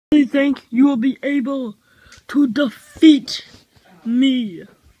think you will be able to defeat me?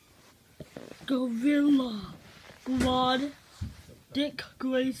 Gorrila, Grodd, Dick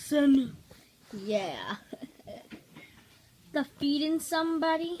Grayson. Yeah. Defeating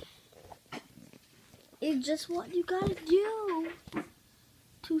somebody is just what you gotta do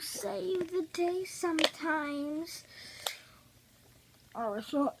to save the day sometimes. Oh, I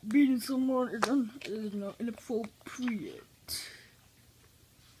thought beating someone is not inappropriate.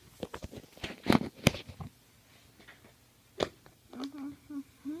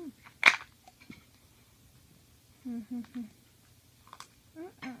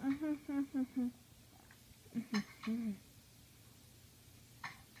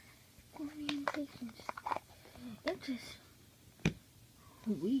 Orientations. It's just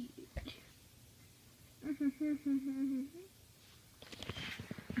weird.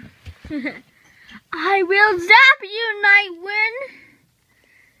 I will zap you, NightWing.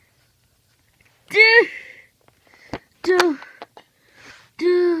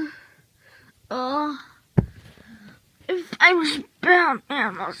 If I was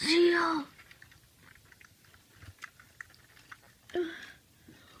Batman, I'll see you.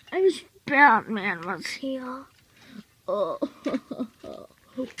 I was Batman, was here. Oh,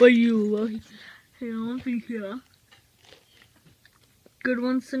 but you, hang on, think here. Good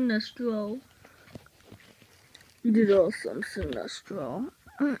one, Senestro. You did awesome, Senestro.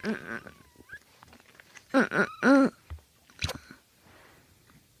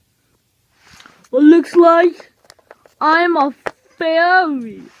 Well, looks like I'm a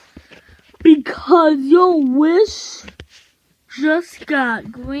fairy because your wish just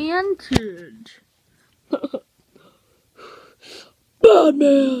got granted.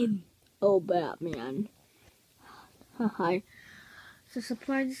 Batman! Oh, Batman. Hi. It's a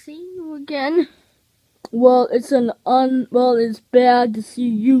surprise to see you again. Well, it's it's bad to see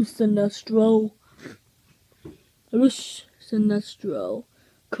you, Senestro. I wish Senestro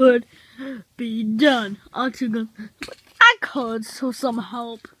could be done. I could, so some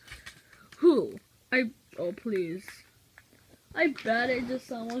help. Who? Oh, please. I bet it's just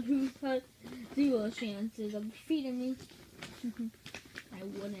someone who has 0 chances of defeating me. I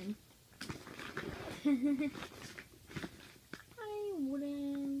wouldn't. I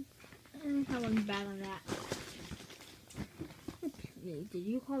wouldn't. I wasn't bad on that. Did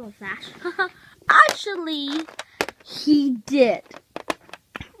you call a flash? Actually, he did.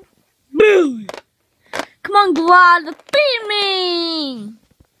 Really? Come on, Grodd, defeat me!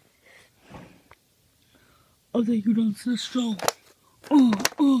 I think you done Senestro.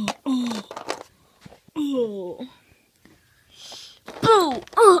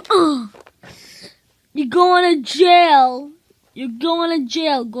 You're going to jail. You're going to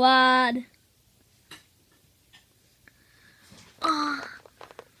jail, Grodd.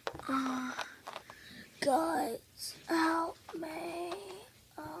 Guys, help me.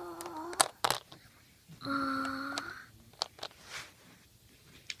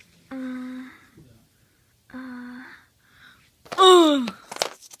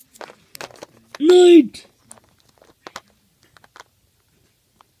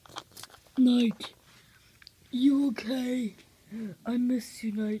 Night. You okay? I miss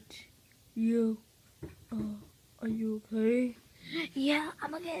you, Night. You, are you okay? Yeah,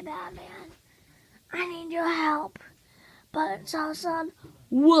 I'm okay, Batman. I need your help. But it's also...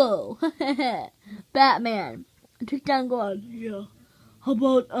 Whoa. Batman. Take down Grodd. Yeah. How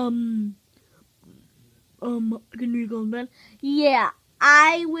about, can we go in bed? Yeah.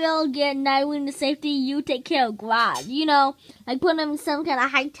 I will get NightWing to safety. You take care of Grodd. You know, like put him in some kind of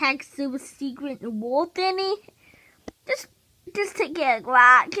high-tech, super secret war thingy. Just take care of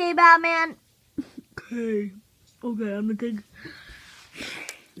Grodd, okay, Batman? Okay. Okay, I'm gonna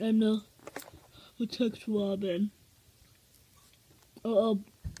text Robin. No,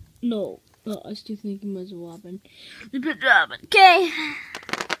 I still think he was Robin. Robin. Okay.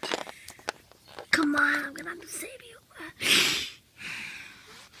 Come on, I'm gonna have to save you.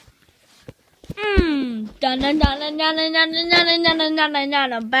 Batman.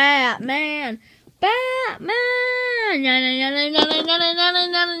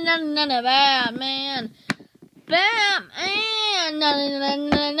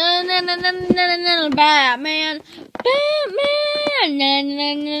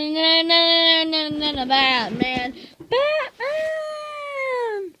 Batman.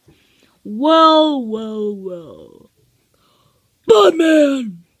 Well.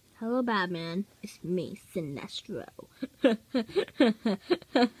 Batman! Hello, Batman. It's me, Senestro.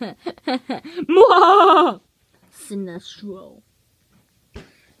 Senestro.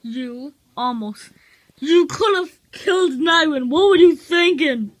 You could have killed NightWing. What were you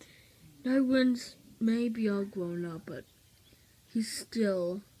thinking? NightWing's maybe all grown up, but he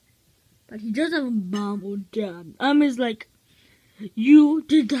doesn't have a mom or dad. Is like, you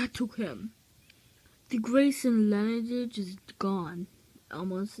did that to him. The grace and lineage is gone.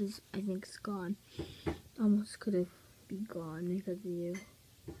 Almost is, I think it's gone. Almost could have been gone because of you.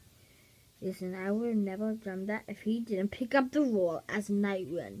 Listen, I would have never done that if he didn't pick up the role as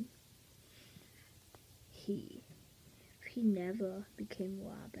NightWing. If he never became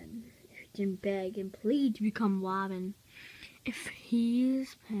Robin. If he didn't beg and plead to become Robin. If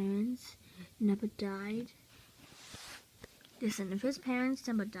his parents never died. Listen, if his parents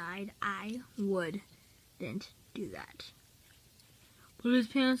never died, I wouldn't do that. But his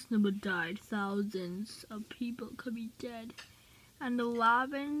parents never died. Thousands of people could be dead. And the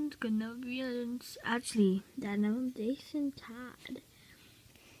Robins could never be actually, that never Jason Todd.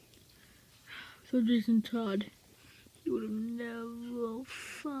 So Jason Todd, you would have never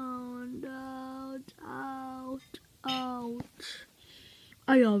found out.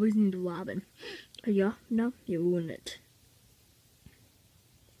 I always need a Robin. Yeah, no, you ruined it.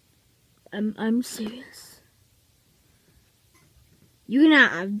 I'm serious. You're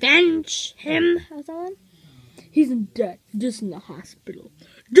gonna avenge him or someone? He's dead, just in the hospital.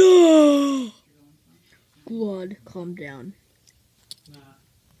 Duh! Grodd, calm down.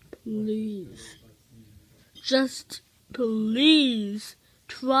 Please. Just please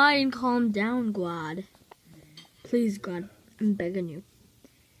try and calm down, Grodd. Please, Grodd, I'm begging you.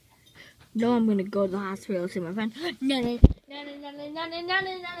 No, I'm gonna go to the hospital to see my friend. No,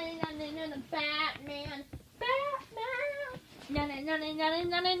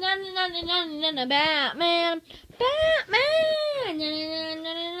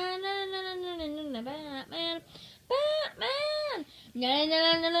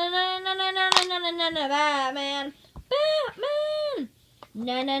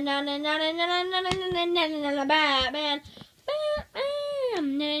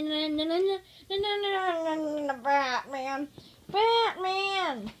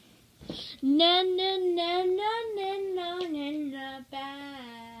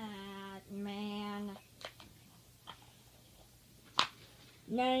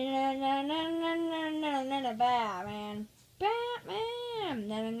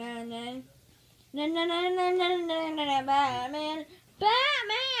 Batman.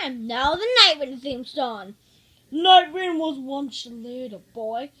 Batman. Now the NightWing theme song. NightWing was once a little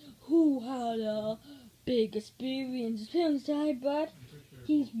boy who had a big experience. His parents died, but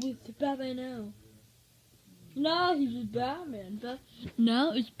he's with Batman now. No, he's with Batman, but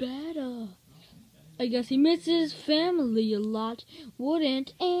now it's better. I guess he misses family a lot.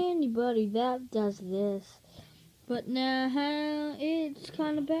 Wouldn't anybody that does this? But now it's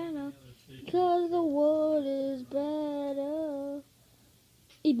kind of better because the world is better.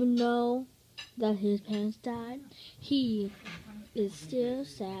 Even though that his parents died, he is still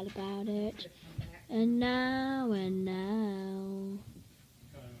sad about it. And now.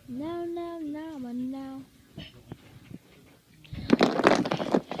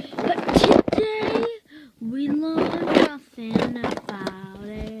 But today we learned nothing about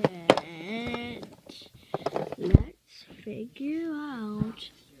it. Let's figure out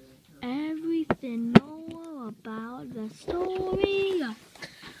everything more about the story.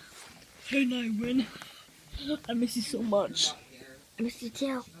 Hey NightWing, I miss you so much. I miss you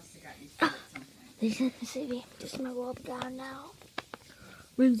too. This is my world gone now.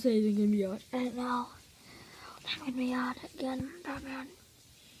 Wednesday they're gonna be out. I don't know. They're gonna be out again, Batman.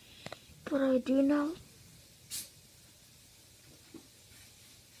 What I do know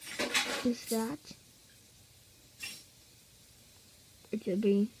is that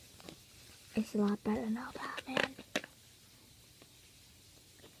it's a lot better now, Batman.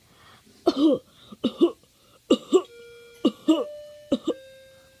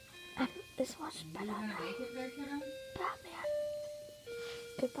 It's much better now, Batman.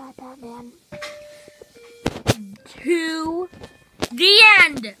 Goodbye, Batman. To the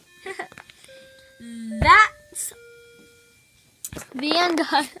end. That's the end.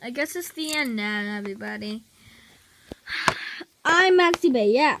 I guess it's the end now, everybody. I'm Maxie Bay.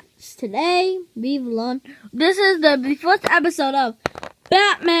 Yes, today we've learned. This is the first episode of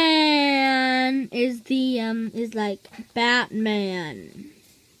Batman. Is like Batman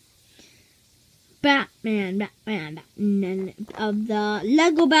of the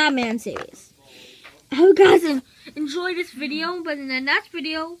Lego Batman series. I hope you guys enjoyed this video, but in the next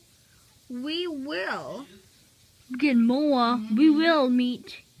video, we will get more. We will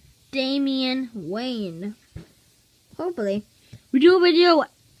meet Damian Wayne. Hopefully. We do a video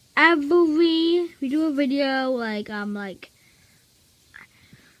like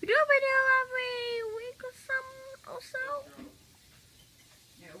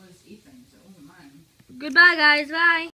Yeah, it was Ethan's. It wasn't mine. Goodbye, guys. Bye.